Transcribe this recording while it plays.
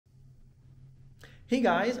Hey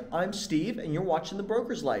guys, I'm Steve and you're watching The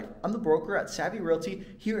Broker's Life. I'm the broker at Savi Realty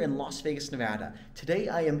here in Las Vegas, Nevada. Today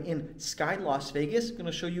I am in Sky Las Vegas. I'm going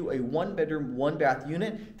to show you a one-bedroom, one-bath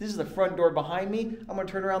unit. This is the front door behind me. I'm going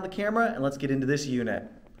to turn around the camera and let's get into this unit.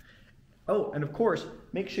 Oh, and of course,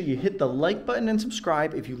 make sure you hit the like button and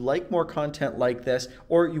subscribe if you like more content like this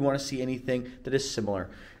or you want to see anything that is similar.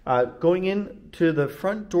 Going in to the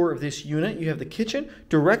front door of this unit, you have the kitchen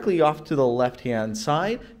directly off to the left-hand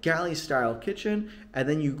side, galley-style kitchen, and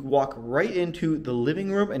then you walk right into the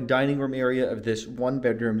living room and dining room area of this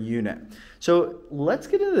one-bedroom unit. So let's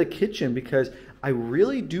get into the kitchen because I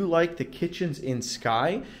really do like the kitchens in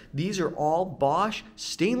Sky. These are all Bosch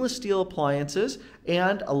stainless steel appliances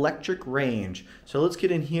and electric range. So let's get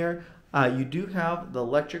in here. You do have the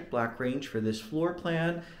electric black range for this floor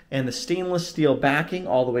plan and the stainless steel backing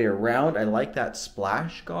all the way around. I like that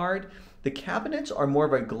splash guard. The cabinets are more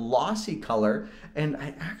of a glossy color, and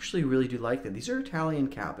I actually really do like them. These are Italian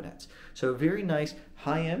cabinets, so very nice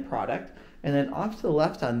high-end product. And then off to the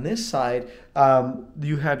left on this side,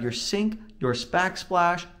 you have your sink, your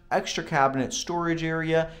backsplash, extra cabinet storage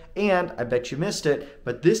area, and I bet you missed it,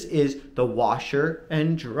 but this is the washer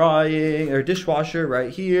and drying, or dishwasher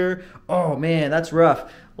right here. Oh man, that's rough.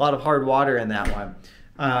 A lot of hard water in that one.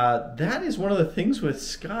 That is one of the things with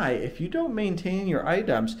Sky. If you don't maintain your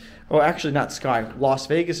items, or actually not Sky, Las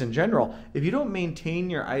Vegas in general, if you don't maintain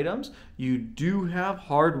your items, you do have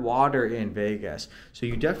hard water in Vegas. So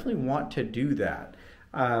you definitely want to do that.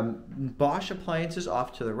 Bosch appliances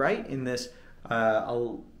off to the right in this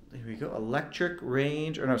here we go, electric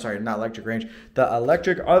range, or no, sorry, not electric range, the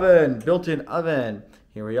electric oven, built-in oven.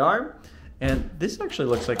 Here we are. And this actually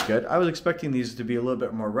looks like good. I was expecting these to be a little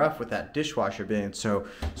bit more rough with that dishwasher being so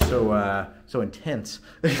intense.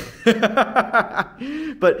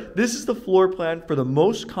 But this is the floor plan for the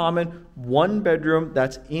most common one bedroom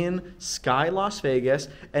that's in Sky Las Vegas.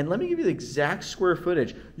 And let me give you the exact square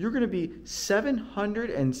footage. You're gonna be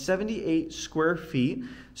 778 square feet.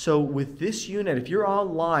 So with this unit, if you're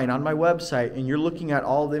online on my website and you're looking at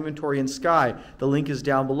all the inventory in Sky, the link is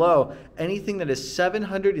down below. Anything that is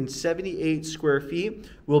 778 square feet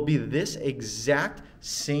will be this exact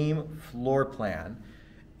same floor plan.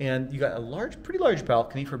 And you got a pretty large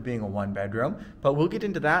balcony for being a one bedroom, but we'll get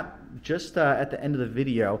into that just at the end of the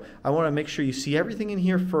video. I want to make sure you see everything in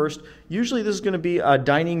here first. Usually this is going to be a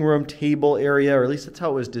dining room table area, or at least that's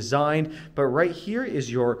how it was designed. But right here is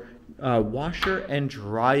your washer and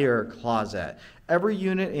dryer closet. Every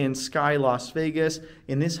unit in Sky Las Vegas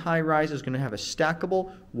in this high rise is going to have a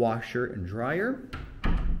stackable washer and dryer.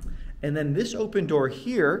 And then this open door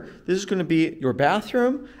here, this is going to be your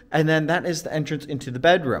bathroom, and then that is the entrance into the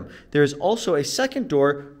bedroom. There's also a second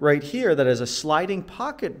door right here that is a sliding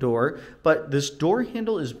pocket door, but this door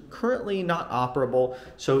handle is currently not operable,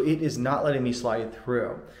 so it is not letting me slide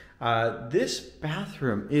through. This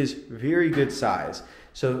bathroom is very good size.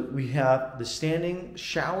 So we have the standing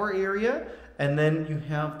shower area, and then you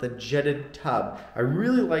have the jetted tub. I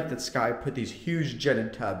really like that Sky put these huge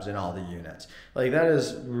jetted tubs in all the units. Like, that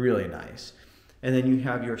is really nice. And then you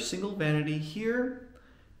have your single vanity here,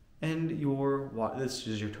 and this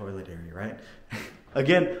is your toilet area, right?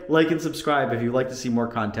 Again, like and subscribe if you'd like to see more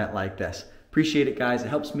content like this. Appreciate it, guys. It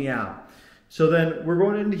helps me out. So then we're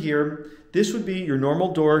going into here. This would be your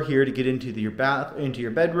normal door here to get into your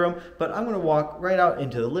bedroom, but I'm going to walk right out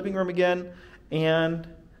into the living room again and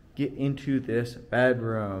get into this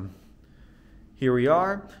bedroom. Here we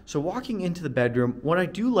are. So walking into the bedroom, what I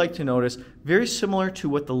do like to notice, very similar to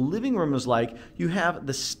what the living room is like, you have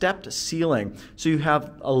the stepped ceiling. So you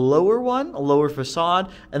have a lower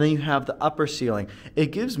facade, and then you have the upper ceiling. It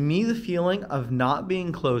gives me the feeling of not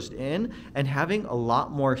being closed in and having a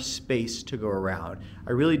lot more space to go around.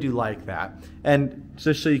 I really do like that. And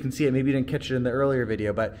just so you can see it, maybe you didn't catch it in the earlier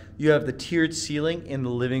video, but you have the tiered ceiling in the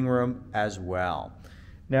living room as well.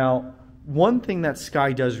 Now, one thing that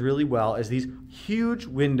Sky does really well is these huge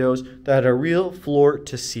windows that are real floor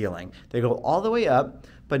to ceiling. They go all the way up,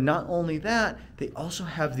 but not only that, they also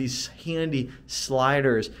have these handy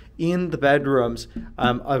sliders in the bedrooms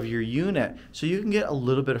of your unit, so you can get a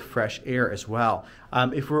little bit of fresh air as well.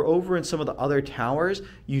 If we're over in some of the other towers,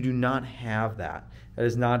 you do not have that. That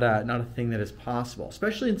is not a thing that is possible.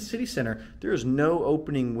 Especially in the city center, there is no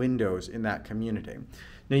opening windows in that community.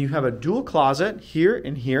 Now you have a dual closet here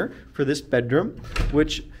and here for this bedroom,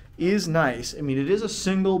 which is nice. I mean, it is a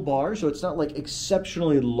single bar, so it's not like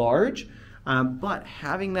exceptionally large, but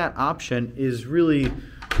having that option is really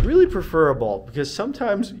preferable because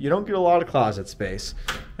sometimes you don't get a lot of closet space.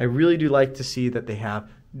 I really do like to see that they have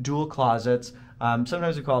dual closets.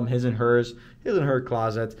 Sometimes we call them his and her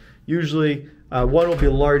closets. Usually One will be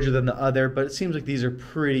larger than the other, but it seems like these are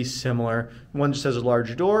pretty similar. One just has a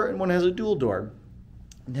large door and one has a dual door.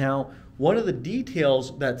 Now, one of the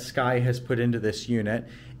details that Sky has put into this unit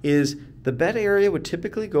is the bed area would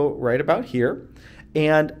typically go right about here.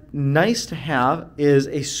 And nice to have is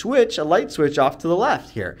a switch, a light switch off to the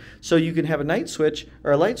left here. So you can have a night switch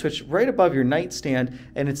or a light switch right above your nightstand,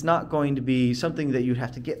 and it's not going to be something that you'd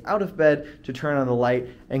have to get out of bed to turn on the light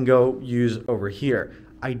and go use over here.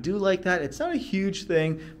 I do like that. It's not a huge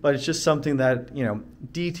thing, but it's just something that, you know,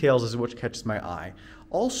 details is what catches my eye.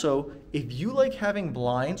 Also, if you like having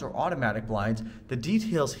blinds or automatic blinds, the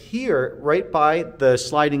details here right by the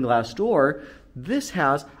sliding glass door, this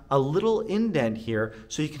has a little indent here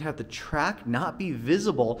so you can have the track not be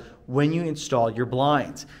visible when you install your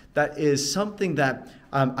blinds. That is something that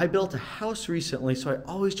I built a house recently, so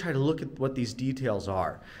I always try to look at what these details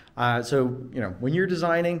are. So, you know, when you're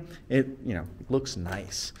designing, it looks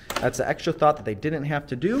nice. That's an extra thought that they didn't have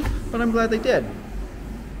to do, but I'm glad they did.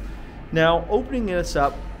 Now, opening this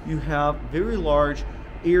up, you have very large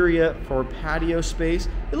area for patio space.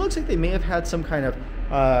 It looks like they may have had some kind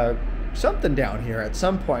of something down here at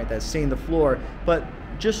some point that's stained the floor, but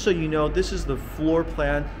just so you know, this is the floor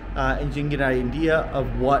plan, and you can get an idea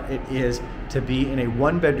of what it is to be in a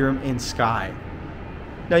one-bedroom in Sky.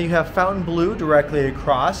 Now you have Fountain Blue directly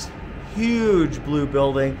across, huge blue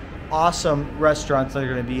building, awesome restaurants that are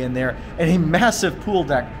going to be in there, and a massive pool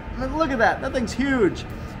deck. I mean, look at that, that thing's huge.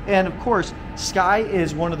 And of course, Sky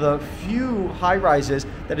is one of the few high-rises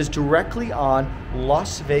that is directly on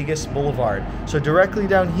Las Vegas Boulevard. So directly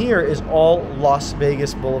down here is all Las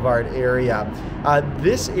Vegas Boulevard area.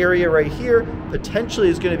 This area right here potentially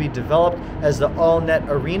is going to be developed as the all-net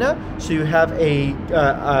arena. So you have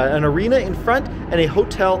an arena in front and a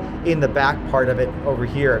hotel in the back part of it over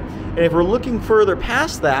here. And if we're looking further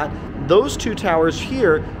past that, those two towers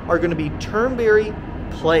here are going to be Turnberry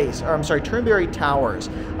Towers.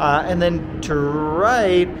 And then to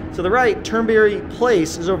the right, Turnberry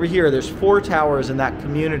Place is over here. There's 4 towers in that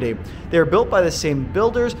community. They're built by the same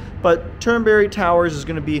builders, but Turnberry Towers is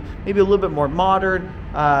going to be maybe a little bit more modern,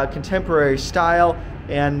 contemporary style,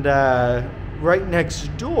 and right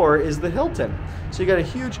next door is the Hilton. So you got a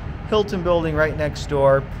huge Hilton building right next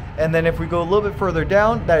door. And then if we go a little bit further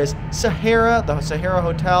down, that is Sahara, the Sahara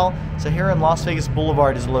Hotel. Sahara and Las Vegas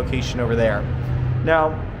Boulevard is the location over there.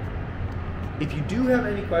 Now, if you do have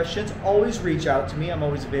any questions, always reach out to me. I'm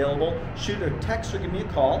always available. Shoot a text or give me a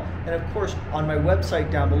call. And of course, on my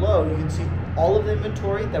website down below, you can see all of the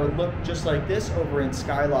inventory that would look just like this over in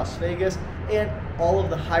Sky Las Vegas, and all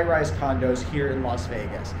of the high-rise condos here in Las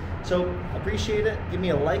Vegas. So appreciate it. Give me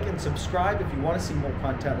a like and subscribe if you want to see more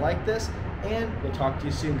content like this. And we'll talk to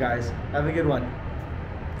you soon, guys. Have a good one.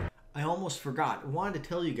 I almost forgot. I wanted to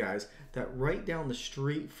tell you guys that right down the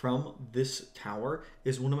street from this tower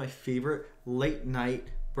is one of my favorite late night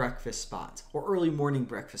breakfast spots or early morning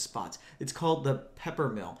breakfast spots. It's called the Pepper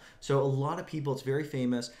Mill. So a lot of people, it's very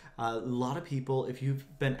famous. A lot of people, if you've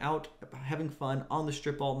been out having fun on the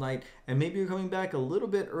strip all night and maybe you're coming back a little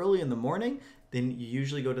bit early in the morning, then you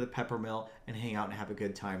usually go to the Pepper Mill and hang out and have a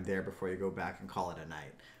good time there before you go back and call it a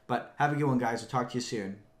night. But have a good one, guys. We'll talk to you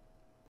soon.